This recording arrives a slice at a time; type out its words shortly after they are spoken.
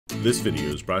This video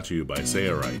is brought to you by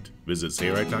Sailrite. Visit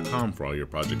Sailrite.com for all your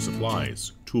project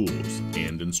supplies, tools,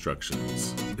 and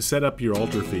instructions. Set up your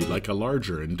Ultrafeed like a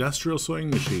larger industrial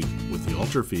sewing machine with the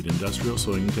Ultrafeed Industrial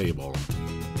Sewing Table.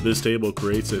 This table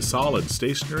creates a solid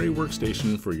stationary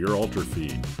workstation for your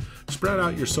Ultrafeed. Spread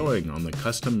out your sewing on the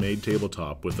custom-made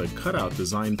tabletop with a cutout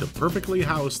designed to perfectly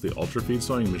house the Ultrafeed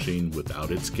sewing machine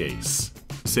without its case.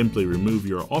 Simply remove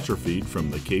your Ultrafeed from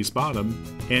the case bottom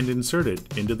and insert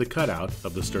it into the cutout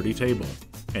of the sturdy table,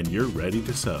 and you're ready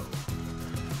to sew.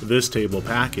 This table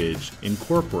package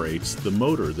incorporates the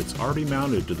motor that's already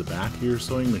mounted to the back of your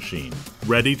sewing machine.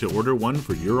 Ready to order one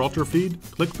for your Ultrafeed?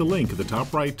 Click the link at the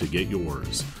top right to get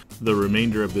yours. The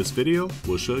remainder of this video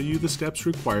will show you the steps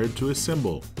required to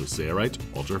assemble the Sailrite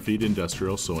Ultrafeed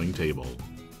Industrial Sewing Table.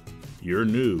 Your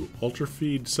new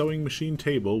Ultrafeed sewing machine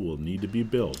table will need to be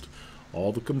built.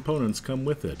 All the components come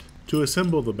with it. To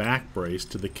assemble the back brace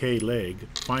to the K leg,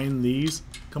 find these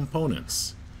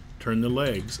components. Turn the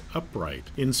legs upright.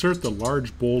 Insert the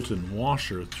large bolt and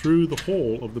washer through the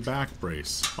hole of the back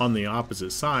brace. On the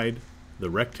opposite side, the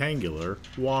rectangular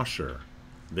washer.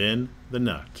 Then the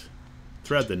nut.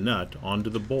 Thread the nut onto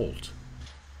the bolt.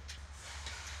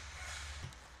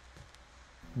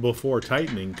 Before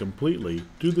tightening completely,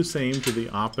 do the same to the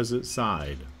opposite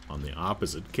side on the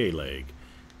opposite K leg.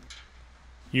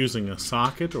 Using a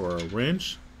socket or a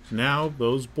wrench, now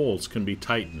those bolts can be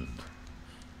tightened.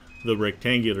 The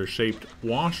rectangular shaped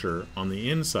washer on the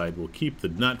inside will keep the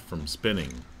nut from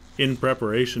spinning. In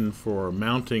preparation for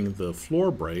mounting the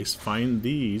floor brace, find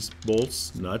these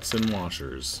bolts, nuts, and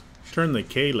washers. Turn the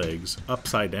K-legs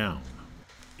upside down.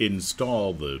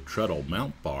 Install the treadle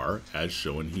mount bar as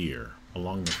shown here,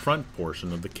 along the front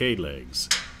portion of the K-legs.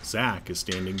 Zach is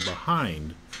standing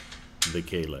behind the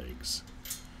K-legs.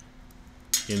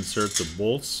 Insert the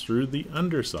bolts through the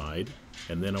underside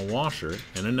and then a washer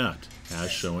and a nut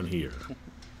as shown here.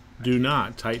 Do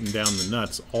not tighten down the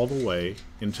nuts all the way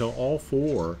until all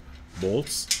four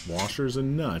bolts, washers,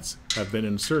 and nuts have been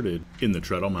inserted in the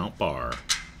treadle mount bar.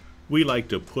 We like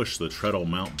to push the treadle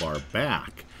mount bar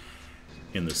back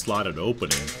in the slotted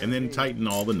opening and then tighten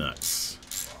all the nuts.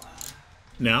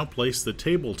 Now place the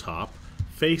tabletop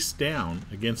face down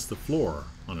against the floor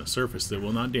on a surface that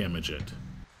will not damage it.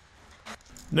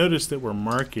 Notice that we're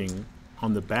marking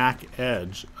on the back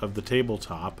edge of the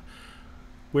tabletop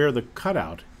where the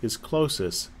cutout is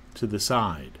closest to the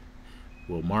side.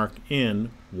 We'll mark in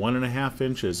 1.5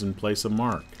 inches and place a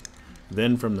mark.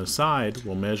 Then from the side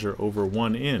we'll measure over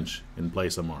 1 inch and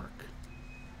place a mark.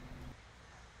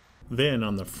 Then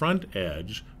on the front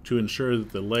edge, to ensure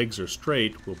that the legs are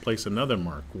straight, we'll place another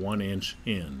mark 1 inch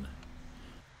in.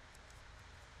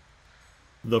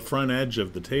 The front edge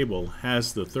of the table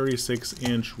has the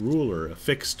 36-inch ruler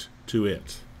affixed to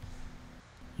it.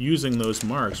 Using those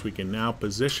marks, we can now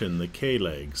position the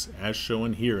K-legs as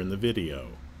shown here in the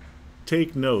video.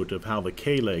 Take note of how the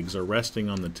K-legs are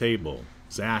resting on the table.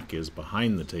 Zach is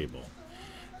behind the table.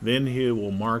 Then he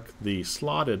will mark the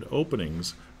slotted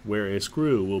openings where a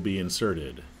screw will be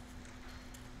inserted.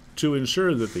 To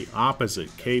ensure that the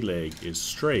opposite K-leg is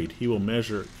straight, he will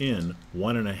measure in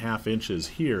 1.5 inches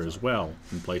here as well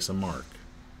and place a mark.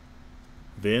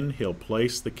 Then he'll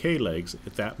place the K-legs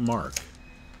at that mark.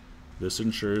 This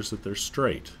ensures that they're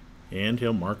straight, and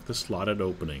he'll mark the slotted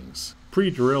openings.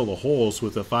 Pre-drill the holes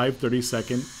with a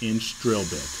 5/32 inch drill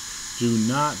bit. Do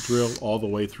not drill all the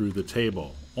way through the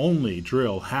table. Only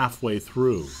drill halfway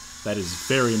through. That is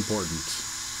very important.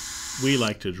 We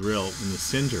like to drill in the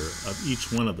center of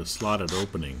each one of the slotted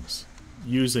openings.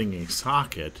 Using a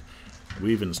socket,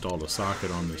 we've installed a socket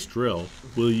on this drill,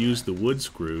 we'll use the wood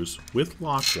screws with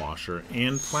lock washer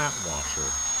and flat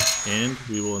washer, and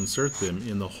we will insert them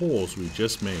in the holes we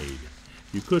just made.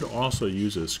 You could also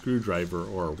use a screwdriver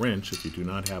or a wrench if you do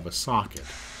not have a socket.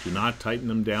 Do not tighten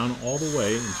them down all the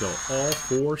way until all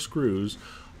 4 screws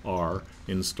are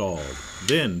installed.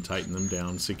 Then tighten them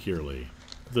down securely.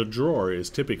 The drawer is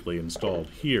typically installed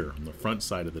here on the front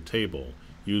side of the table.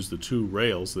 Use the 2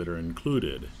 rails that are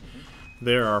included.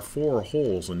 There are 4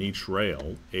 holes in each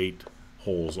rail, 8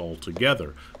 holes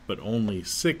altogether, but only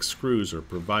 6 screws are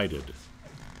provided.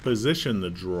 Position the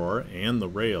drawer and the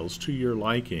rails to your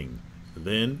liking.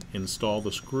 Then install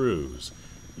the screws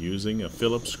using a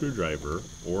Phillips screwdriver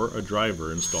or a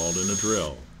driver installed in a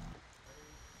drill.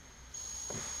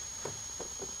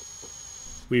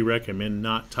 We recommend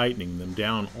not tightening them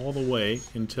down all the way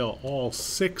until all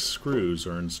 6 screws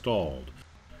are installed.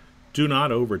 Do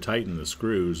not over-tighten the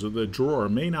screws or the drawer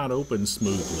may not open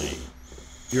smoothly.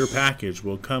 Your package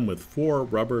will come with 4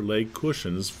 rubber leg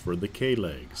cushions for the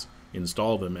K-legs.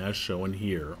 Install them as shown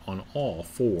here on all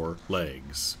 4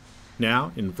 legs.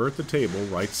 Now invert the table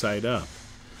right side up.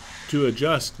 To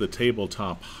adjust the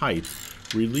tabletop height,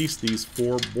 release these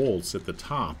 4 bolts at the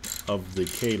top of the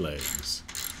K-legs.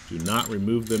 Do not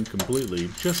remove them completely,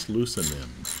 just loosen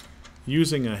them.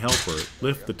 Using a helper,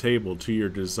 lift the table to your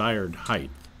desired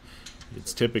height.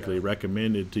 It's typically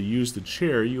recommended to use the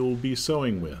chair you will be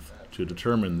sewing with to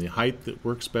determine the height that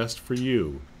works best for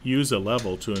you. Use a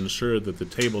level to ensure that the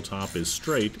tabletop is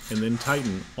straight and then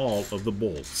tighten all of the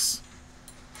bolts.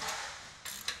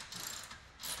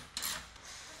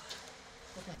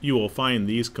 You will find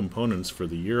these components for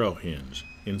the Euro hinge.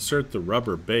 Insert the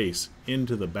rubber base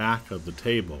into the back of the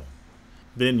table.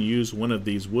 Then use one of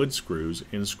these wood screws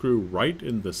and screw right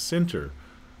in the center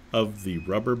of the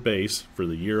rubber base for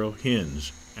the Euro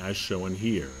hinge, as shown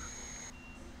here.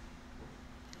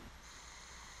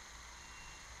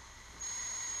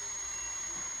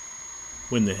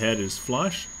 When the head is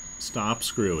flush, stop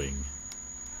screwing.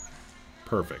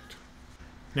 Perfect.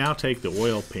 Now take the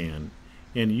oil pan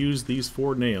and use these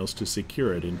 4 nails to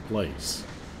secure it in place.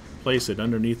 Place it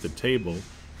underneath the table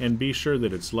and be sure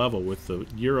that it's level with the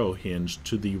Euro hinge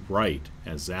to the right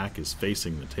as Zach is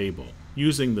facing the table.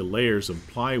 Using the layers of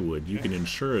plywood, you can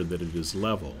ensure that it is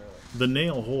level. The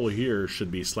nail hole here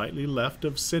should be slightly left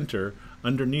of center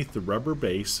underneath the rubber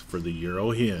base for the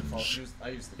Euro hinge.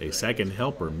 A second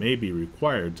helper may be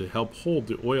required to help hold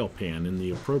the oil pan in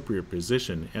the appropriate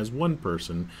position as one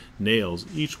person nails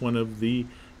each one of the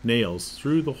nails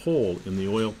through the hole in the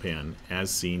oil pan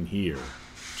as seen here.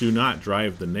 Do not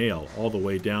drive the nail all the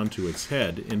way down to its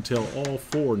head until all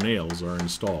 4 nails are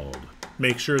installed.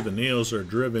 Make sure the nails are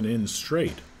driven in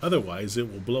straight, otherwise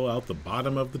it will blow out the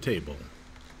bottom of the table.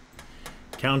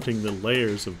 Counting the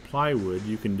layers of plywood,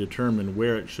 you can determine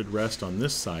where it should rest on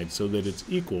this side so that it's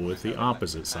equal with the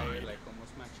opposite side.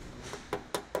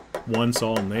 Once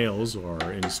all nails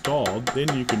are installed,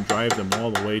 then you can drive them all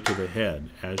the way to the head,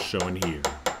 as shown here.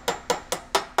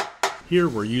 Here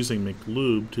we're using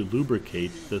McLube to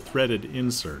lubricate the threaded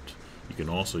insert. You can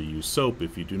also use soap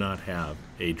if you do not have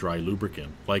a dry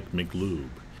lubricant, like McLube.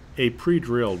 A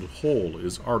pre-drilled hole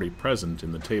is already present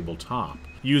in the tabletop.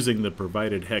 Using the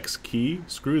provided hex key,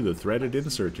 screw the threaded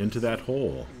insert into that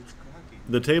hole.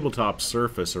 The tabletop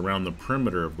surface around the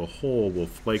perimeter of the hole will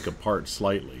flake apart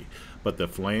slightly, but the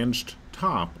flanged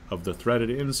top of the threaded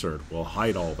insert will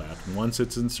hide all that once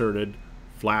it's inserted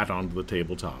flat onto the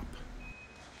tabletop.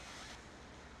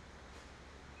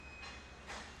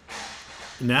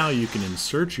 Now you can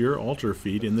insert your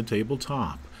Ultrafeed in the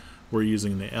tabletop. We're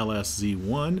using the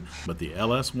LSZ1, but the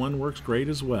LS1 works great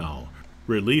as well.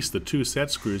 Release the 2 set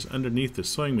screws underneath the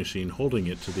sewing machine holding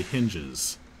it to the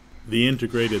hinges. The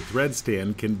integrated thread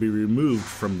stand can be removed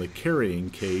from the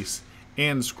carrying case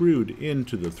and screwed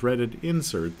into the threaded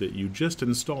insert that you just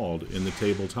installed in the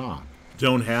tabletop.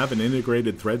 Don't have an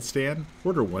integrated thread stand?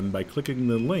 Order one by clicking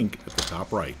the link at the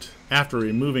top right. After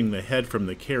removing the head from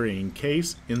the carrying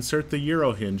case, insert the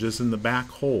Euro hinges in the back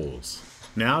holes.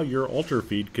 Now your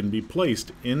Ultrafeed can be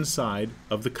placed inside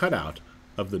of the cutout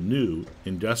of the new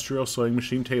industrial sewing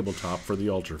machine tabletop for the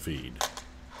Ultrafeed.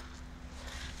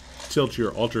 Tilt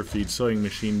your Ultrafeed sewing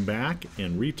machine back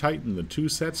and retighten the 2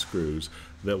 set screws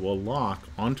that will lock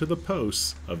onto the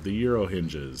posts of the Euro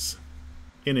hinges.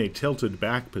 In a tilted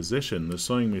back position, the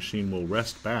sewing machine will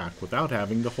rest back without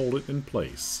having to hold it in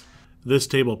place. This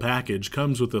table package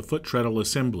comes with a foot treadle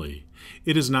assembly.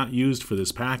 It is not used for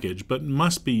this package, but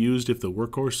must be used if the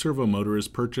Workhorse servo motor is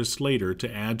purchased later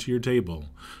to add to your table.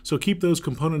 So keep those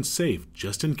components safe,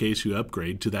 just in case you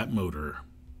upgrade to that motor.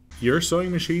 Your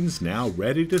sewing machine's now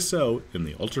ready to sew in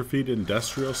the Ultrafeed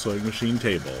Industrial Sewing Machine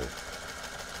Table.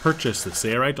 Purchase the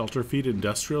Sailrite Ultrafeed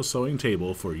Industrial Sewing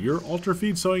Table for your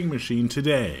Ultrafeed sewing machine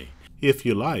today. If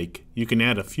you like, you can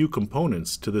add a few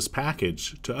components to this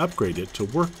package to upgrade it to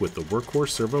work with the Workhorse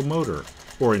servo motor,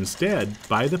 or instead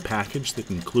buy the package that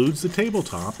includes the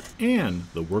tabletop and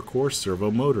the Workhorse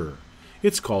servo motor.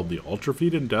 It's called the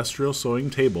Ultrafeed Industrial Sewing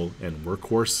Table and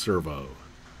Workhorse Servo.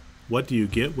 What do you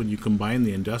get when you combine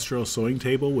the industrial sewing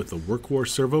table with the Workhorse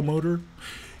servo motor?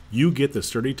 You get the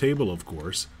sturdy table, of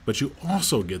course, but you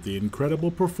also get the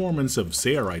incredible performance of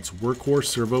Sailrite's Workhorse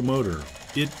servo motor.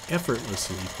 It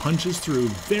effortlessly punches through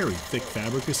very thick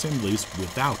fabric assemblies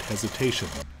without hesitation.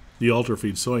 The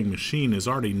Ultrafeed sewing machine is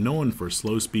already known for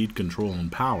slow speed control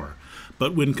and power,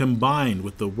 but when combined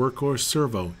with the Workhorse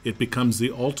servo, it becomes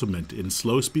the ultimate in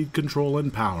slow speed control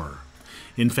and power.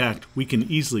 In fact, we can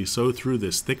easily sew through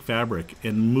this thick fabric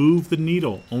and move the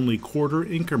needle only quarter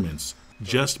increments,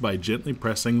 just by gently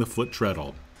pressing the foot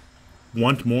treadle.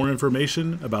 Want more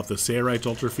information about the Sailrite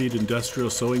Ultrafeed Industrial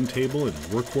Sewing Table and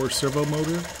Workhorse servo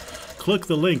motor? Click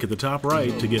the link at the top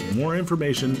right to get more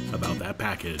information about that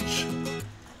package.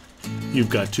 You've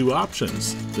got two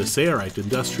options, the Sailrite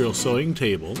Industrial Sewing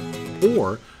Table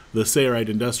or the Sailrite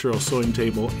Industrial Sewing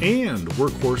Table and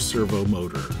Workhorse servo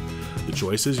motor. The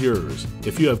choice is yours.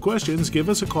 If you have questions, give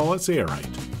us a call at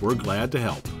Sailrite. We're glad to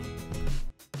help.